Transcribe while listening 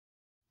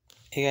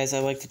Hey guys, I'd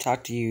like to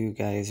talk to you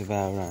guys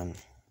about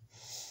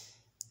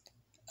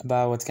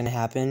what's gonna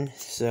happen.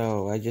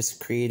 So I just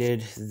created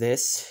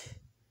this.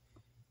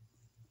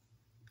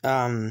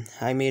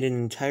 I made an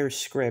entire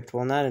script.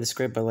 Well, not a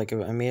script, but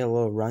I made a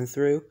little run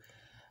through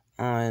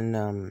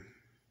on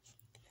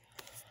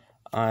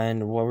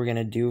what we're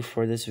gonna do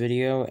for this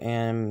video,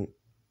 and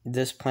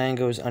this plan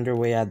goes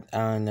underway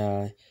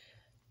on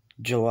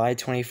July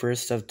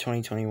 21st of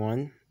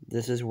 2021.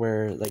 This is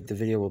where the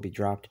video will be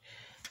dropped.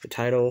 The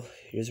title,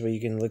 here's where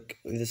you can look.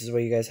 This is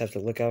what you guys have to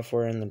look out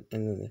for in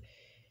the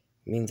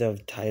means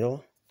of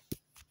title.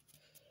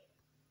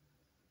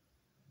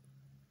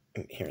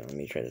 Here, let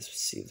me try to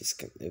see if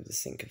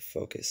this thing can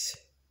focus.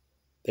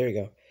 There we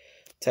go.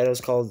 Title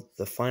is called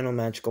The Final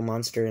Magical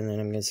Monster, and then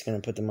I'm just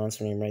gonna put the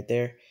monster name right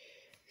there.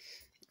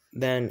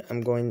 Then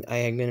I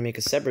am gonna make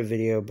a separate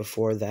video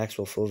before the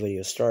actual full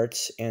video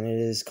starts, and it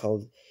is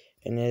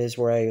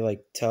where I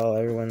tell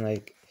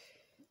everyone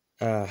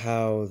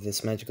how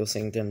this magical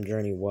sanctum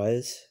journey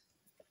was.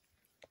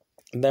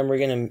 And then we're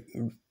gonna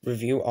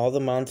review all the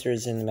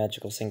monsters in the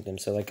magical sanctum,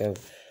 so a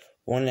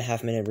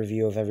 1.5 minute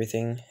review of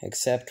everything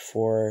except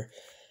for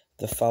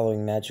the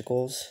following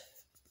magicals.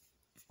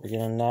 We're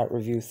gonna not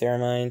review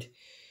Theramind,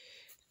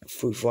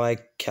 Fruit Fly,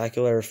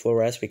 Calcula, or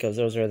Fluoresce because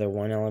those are the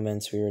one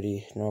elements. We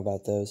already know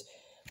about those.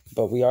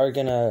 But we are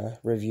gonna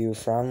review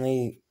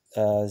Fronley,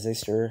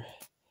 Zister,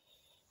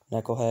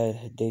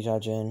 Knucklehead,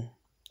 Dejajin,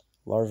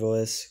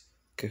 Larvalis,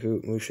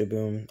 Kahoot,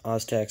 Mushaboom,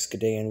 Oztex,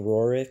 G'day, and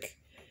Rorik.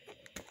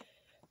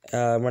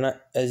 We're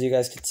not, as you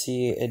guys can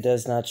see, it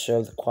does not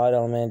show the quad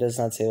element. It does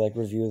not say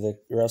review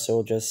or else it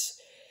will just,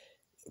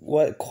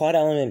 what quad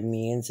element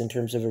means in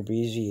terms of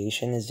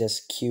abbreviation is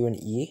just Q and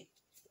E,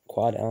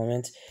 quad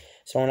element.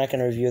 So we're not going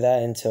to review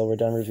that until we're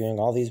done reviewing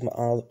all these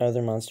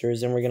other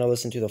monsters. And we're going to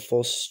listen to the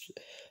full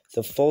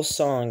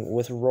song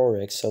with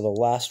Rorik. So the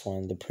last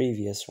one, the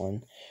previous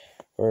one,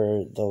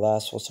 or the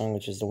last full song,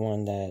 which is the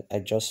one that I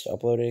just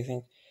uploaded, I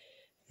think.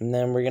 And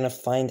then we're going to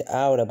find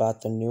out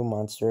about the new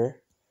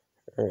monster.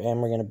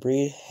 And we're going to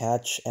breed,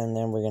 hatch, and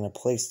then we're going to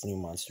place the new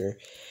monster.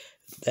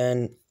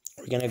 Then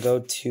we're going to go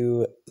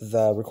to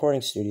the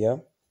recording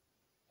studio,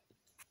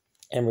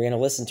 and we're going to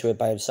listen to it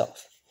by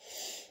itself.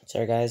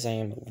 Sorry guys, I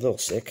am a little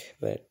sick,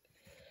 but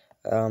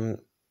then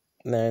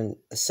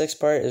the sixth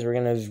part is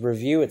we're going to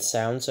review its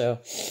sound. So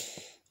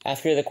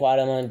after the quad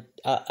element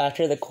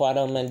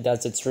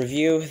does its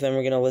review, then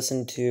we're going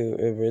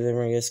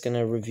just going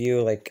to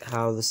review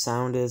how the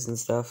sound is and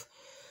stuff.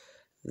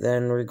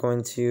 Then we're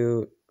going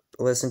to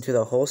listen to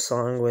the whole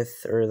song or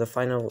the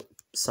final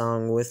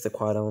song with the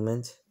quad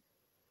element,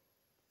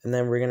 and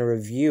then we're gonna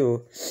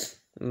review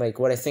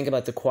what I think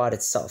about the quad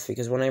itself,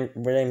 because I'm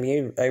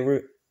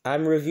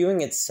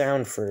reviewing its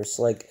sound first,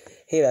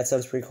 hey, that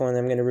sounds pretty cool, and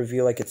then I'm gonna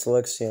review its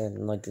looks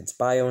and its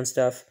bio and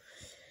stuff.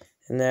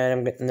 And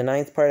then in the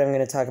ninth part, I'm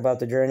gonna talk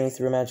about the journey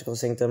through Magical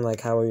Sanctum,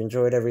 how I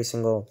enjoyed every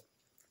single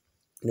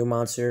new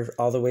monster,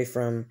 all the way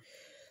from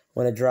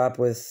when it dropped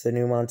with the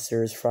new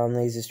monsters from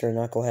Zister,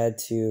 Knucklehead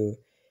to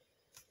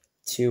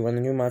when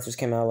the new monsters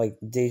came out,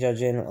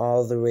 Dejajin,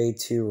 all the way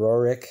to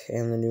Rorik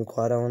and the new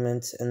quad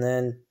element. And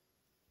then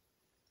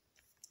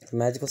the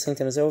Magical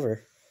Sanctum is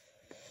over.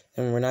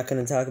 And we're not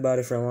going to talk about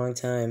it for a long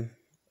time.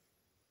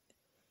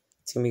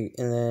 It's going to be,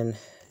 and then,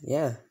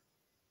 yeah.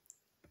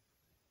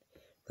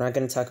 We're not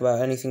going to talk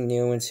about anything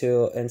new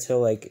until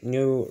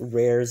new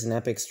rares and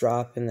epics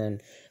drop, and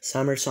then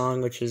Summer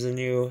Song, which is a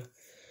new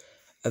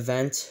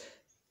event.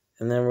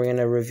 And then we're going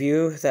to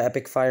review the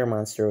Epic Fire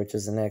Monster, which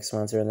is the next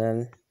monster, and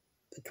then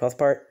the 12th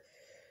part,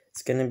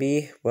 it's going to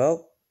be,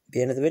 the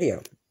end of the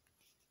video.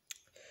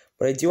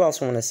 What I do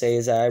also want to say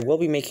is that I will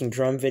be making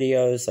drum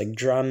videos,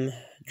 drum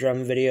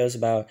videos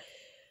about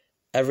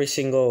every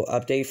single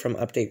update from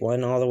update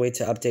 1 all the way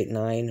to update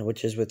 9,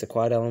 which is with the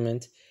quad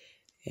element.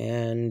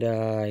 And,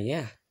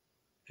 yeah.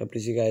 Hope to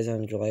see you guys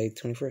on July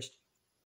 21st.